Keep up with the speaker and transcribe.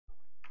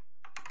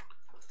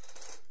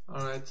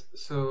Alright,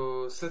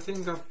 so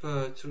setting up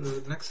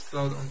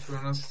Nextcloud on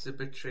TrueNAS is a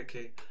bit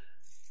tricky.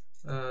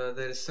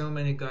 There is so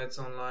many guides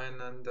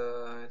online, and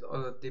it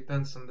all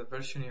depends on the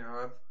version you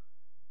have.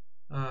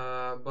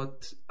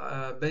 But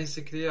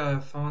basically I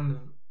have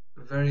found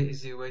a very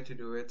easy way to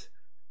do it.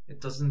 It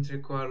doesn't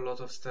require a lot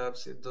of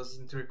steps, it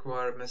doesn't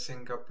require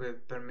messing up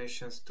with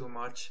permissions too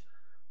much,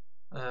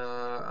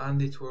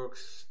 and it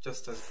works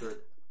just as good.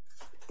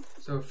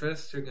 So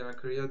first we're gonna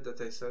create the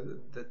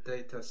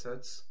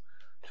datasets.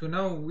 To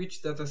know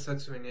which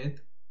datasets we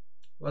need,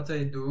 what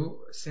I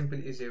do, simple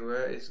easy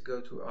way, is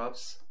go to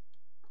apps,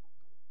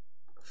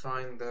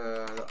 find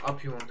the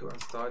app you want to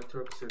install. It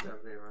works with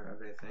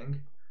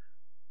everything.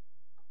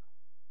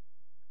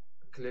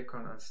 Click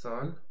on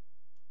install,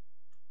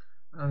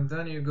 and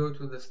then you go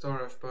to the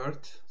storage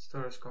part,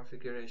 storage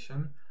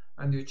configuration,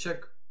 and you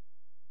check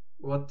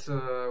what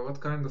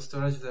kind of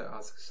storage they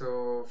ask.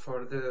 So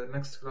for the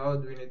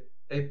Nextcloud we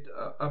need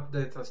app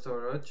data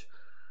storage,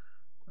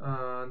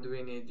 and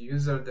we need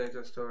user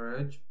data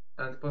storage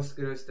and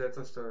Postgres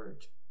data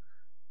storage.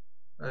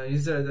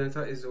 User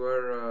data is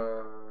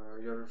where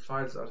your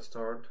files are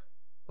stored.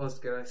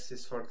 Postgres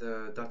is for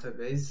the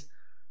database,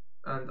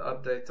 and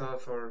app data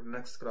for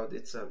Nextcloud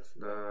itself,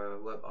 the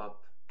web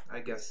app, I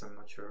guess, I'm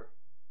not sure.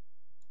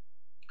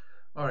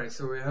 Alright,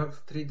 so we have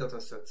 3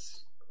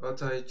 datasets.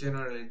 What I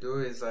generally do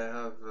is I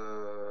have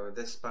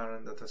this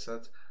parent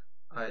dataset.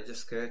 I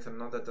just create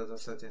another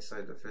dataset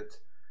inside of it.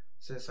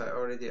 Since I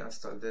already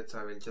installed it,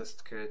 I will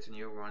just create a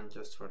new one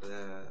just for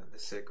the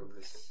sake of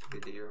this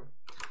video.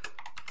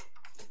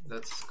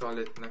 Let's call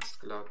it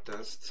Nextcloud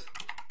test.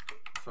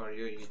 For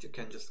you, you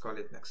can just call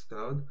it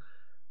Nextcloud.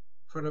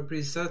 For the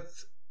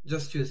preset,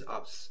 just use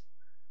apps.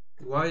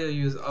 Why I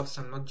use apps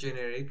and not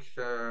generic?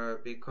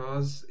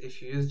 Because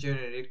if you use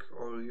generic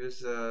or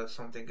use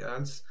something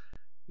else,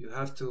 you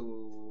have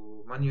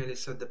to manually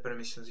set the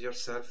permissions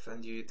yourself,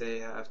 and they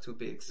have to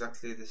be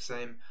exactly the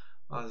same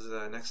as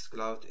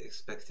Nextcloud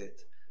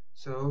expected.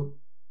 So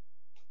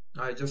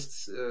I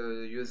just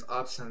use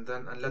apps and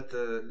let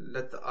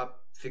the app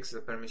fix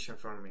the permission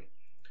for me.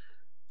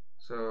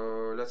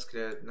 So let's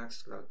create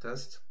Nextcloud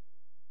test.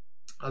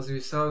 As we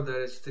saw,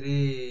 there is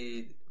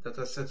 3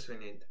 datasets we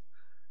need.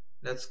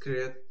 Let's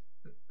create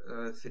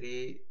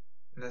 3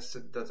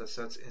 nested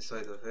datasets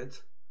inside of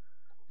it.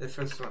 The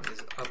first one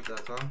is app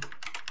data,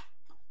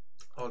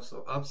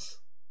 also apps.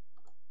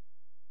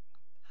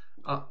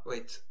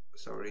 Wait,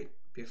 sorry.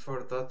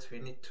 Before that, we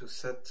need to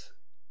set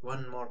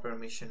one more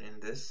permission in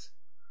this.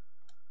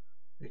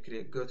 We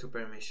go to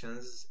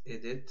permissions,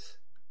 edit.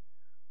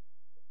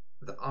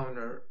 The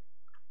owner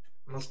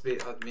must be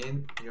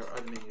admin, your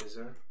admin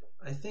user.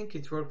 I think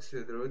it works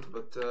with root,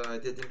 but I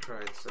didn't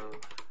try it, so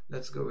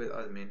let's go with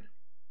admin.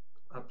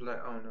 Apply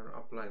owner,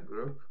 apply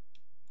group.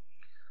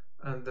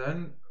 And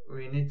then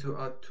we need to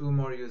add 2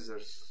 more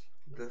users.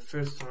 The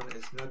first one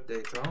is not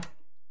data,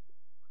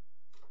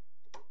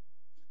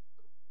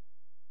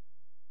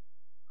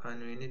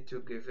 and we need to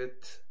give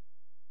it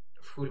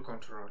full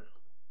control.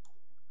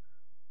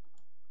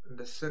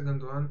 The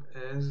second one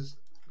is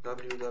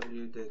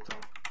www.data.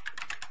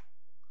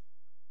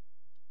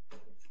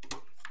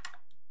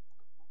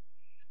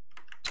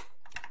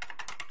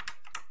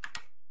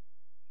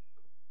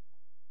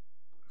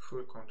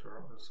 Full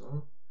control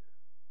also.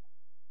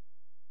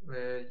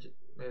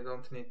 We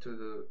don't need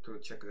to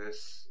check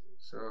this,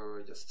 so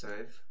we just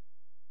save.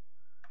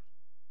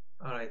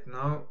 Alright,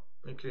 now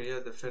we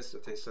create the first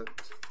dataset.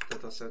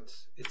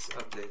 It's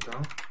app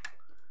data.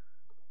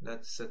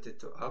 Let's set it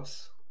to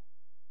apps.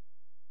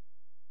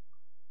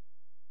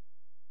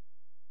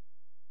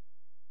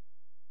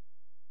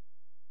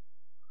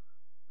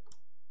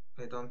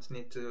 We don't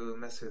need to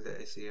mess with the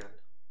ACL.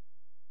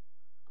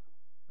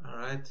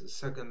 Alright, the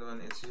second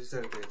one is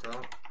user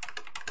data,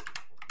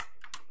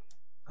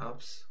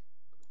 apps,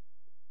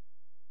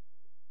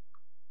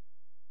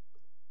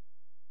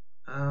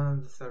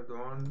 and the third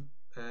one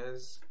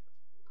is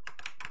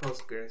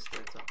Postgres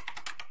data.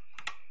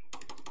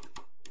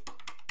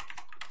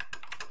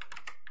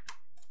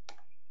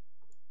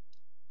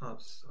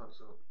 Apps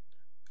also.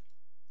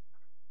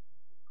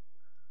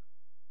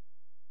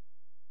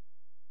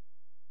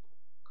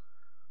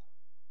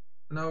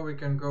 Now we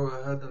can go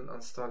ahead and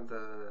install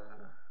the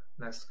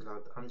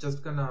Nextcloud. I'm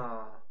just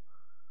gonna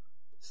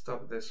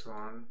stop this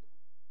one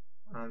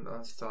and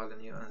install a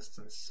new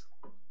instance.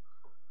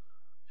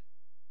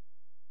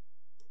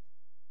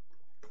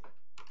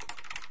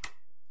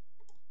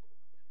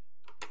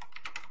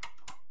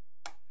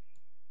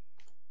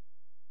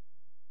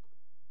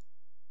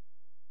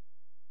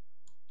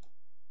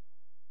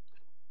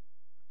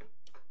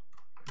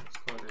 Let's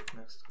call it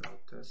Nextcloud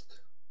test.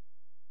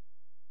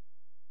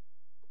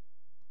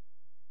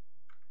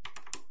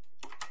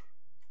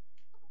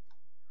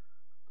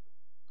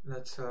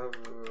 Let's have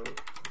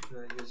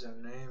the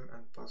username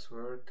and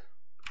password.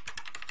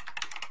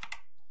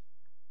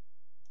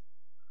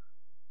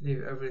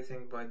 Leave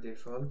everything by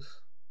default.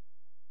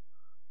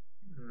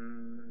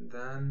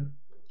 Then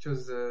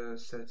choose the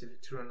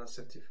TrueNAS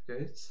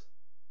certificates,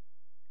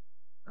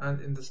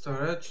 and in the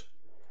storage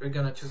we're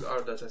gonna choose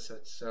our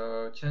dataset.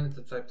 So change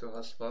the type to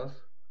host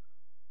path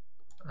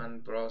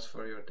and browse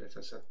for your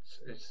dataset.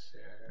 It's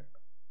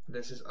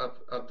this is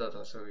app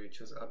data, so you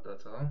choose app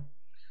data.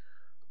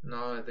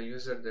 Now the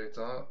user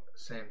data,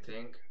 same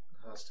thing,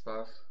 host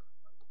path,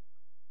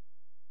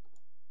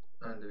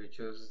 and we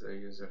choose the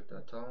user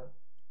data.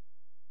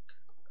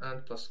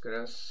 And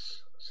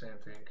Postgres, same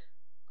thing.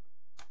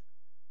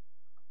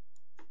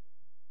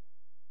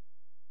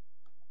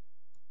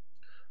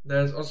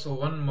 There's also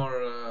one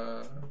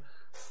more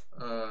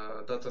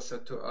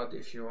dataset to add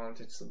if you want.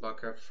 It's a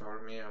backup.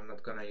 For me, I'm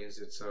not gonna use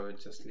it, so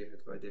just leave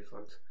it by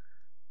default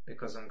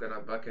because I'm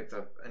gonna back it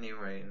up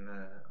anyway in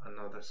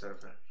another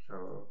server,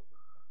 so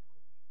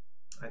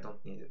I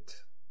don't need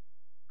it.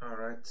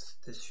 Alright,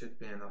 this should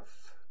be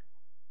enough.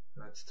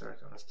 Let's try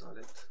to install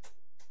it.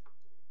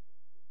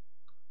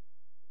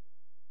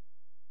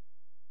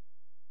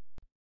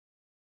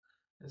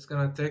 It's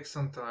gonna take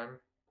some time.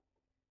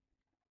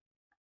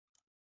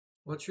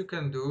 What you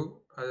can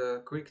do, a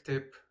quick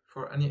tip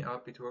for any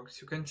app it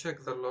works, you can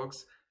check the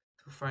logs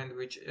to find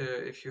which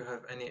if you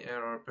have any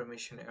error,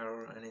 permission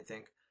error, or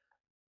anything.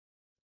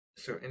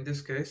 So in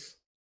this case,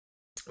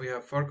 we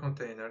have 4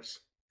 containers.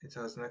 It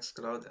has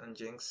Nextcloud,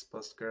 Nginx,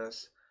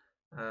 Postgres,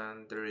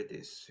 and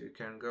Redis. You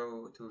can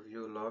go to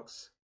view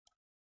logs,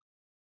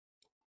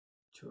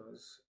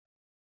 choose.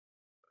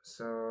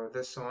 So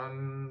this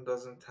one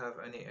doesn't have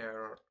any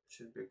error,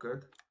 should be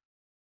good.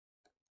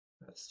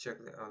 Let's check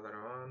the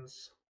other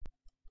ones.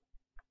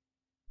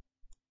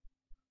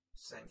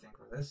 Same thing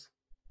for this.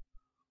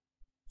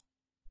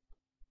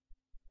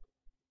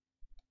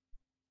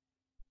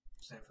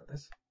 Same for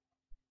this.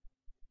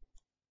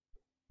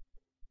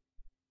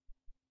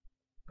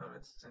 Oh,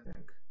 it's the same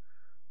thing.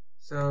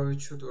 So it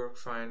should work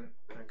fine,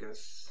 I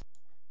guess.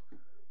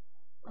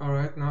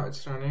 Alright, now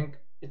it's running.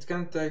 It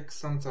can take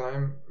some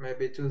time,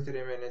 maybe 2-3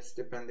 minutes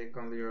depending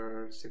on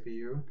your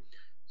CPU.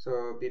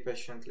 So be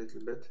patient a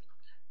little bit.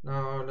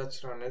 Now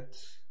let's run it.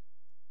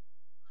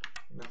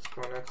 Let's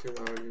connect with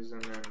our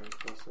username and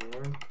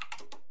password.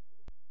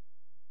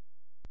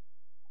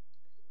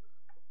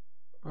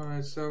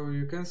 Alright, so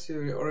you can see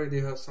we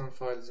already have some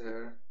files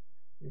here.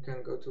 You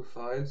can go to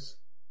files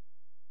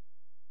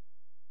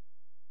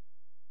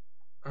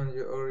and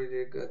you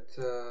already get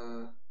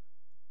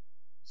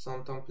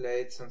some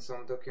templates and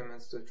some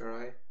documents to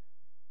try,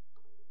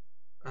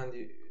 and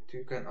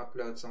you can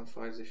upload some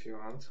files if you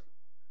want.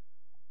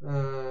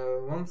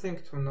 One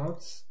thing to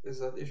note is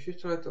that if you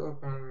try to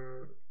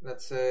open,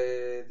 let's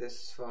say,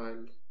 this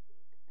file,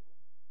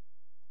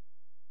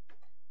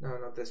 no,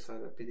 not this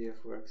file, the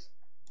PDF works.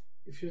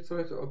 If you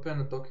try to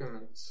open a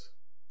document,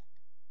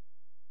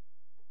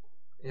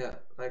 yeah,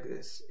 like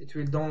this, it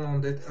will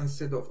download it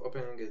instead of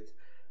opening it.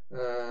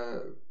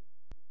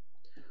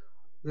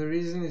 The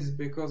reason is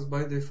because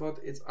by default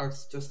it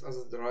acts just as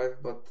a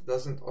drive but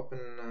doesn't open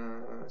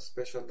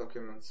special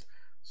documents.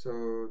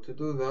 So to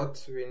do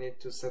that we need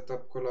to set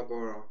up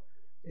Collabora.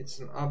 It's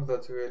an app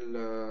that will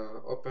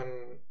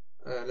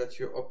let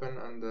you open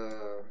and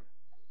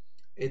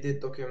edit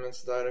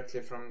documents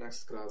directly from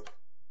Nextcloud.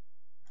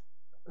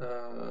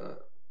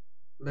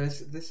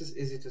 This is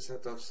easy to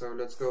set up, so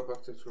let's go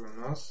back to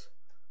TrueNAS.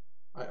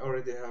 I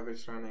already have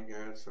it running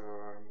here, so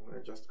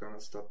I'm just gonna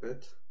stop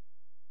it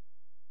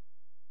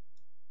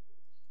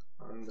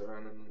and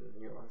run a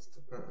new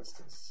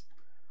instance.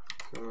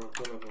 So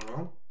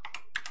Collabora,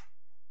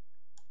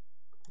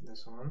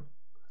 this one.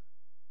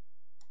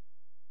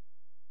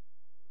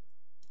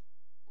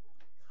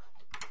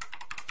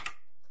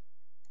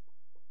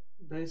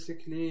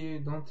 Basically you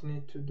don't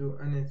need to do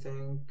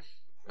anything.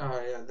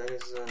 Yeah, there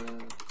is a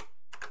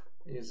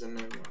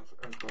username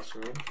and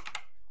password.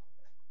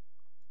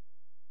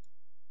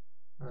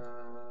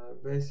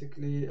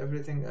 Basically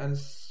everything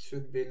else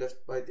should be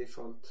left by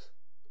default.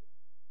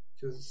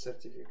 Choose a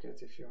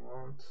certificate if you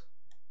want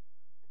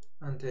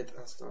and hit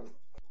install.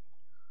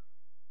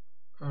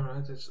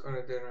 Alright, it's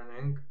already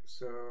running,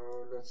 so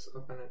let's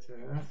open it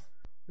here.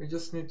 We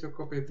just need to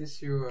copy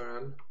this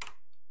URL,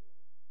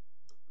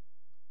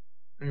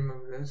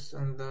 remove this,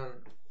 and then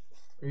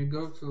we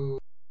go to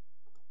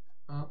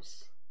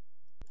apps,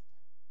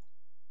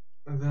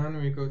 and then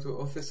we go to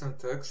office and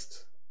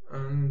text,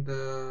 and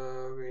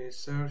we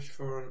search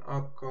for an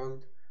app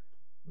called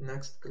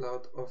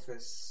Nextcloud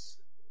Office.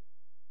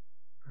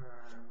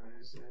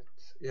 Where is it?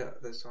 Yeah,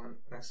 this one,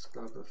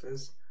 Nextcloud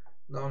Office.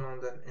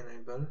 Download and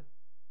enable.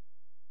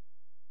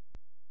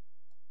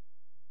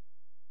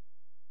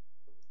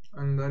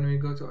 And then we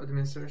go to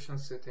administration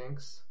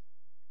settings.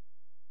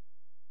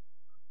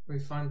 We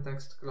find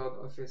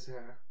Nextcloud Office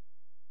here.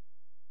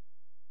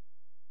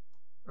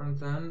 And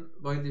then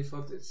by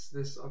default it's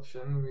this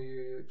option.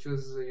 We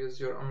choose use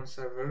your own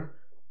server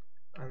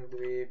and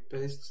we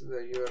paste the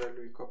URL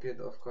we copied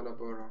of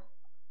Collabora.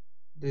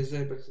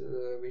 Disable,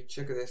 we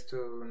check this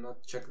to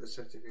not check the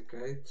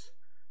certificate,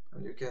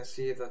 and you can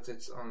see that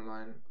it's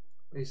online.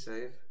 We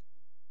save.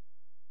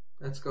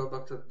 Let's go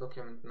back to the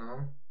document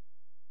now.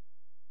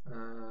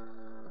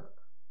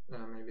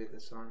 Yeah, maybe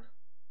this one.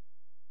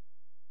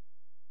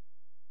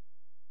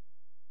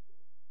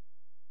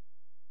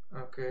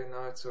 Okay,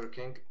 now it's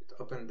working. It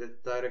opened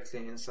it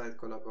directly inside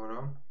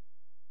Collabora.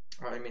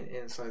 I mean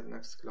inside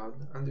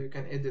Nextcloud, and you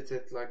can edit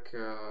it like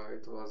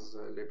it was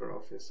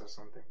LibreOffice or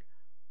something.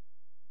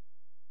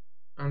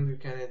 And you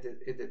can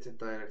edit it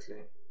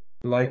directly.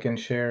 Like and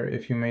share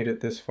if you made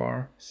it this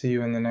far. See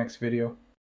you in the next video.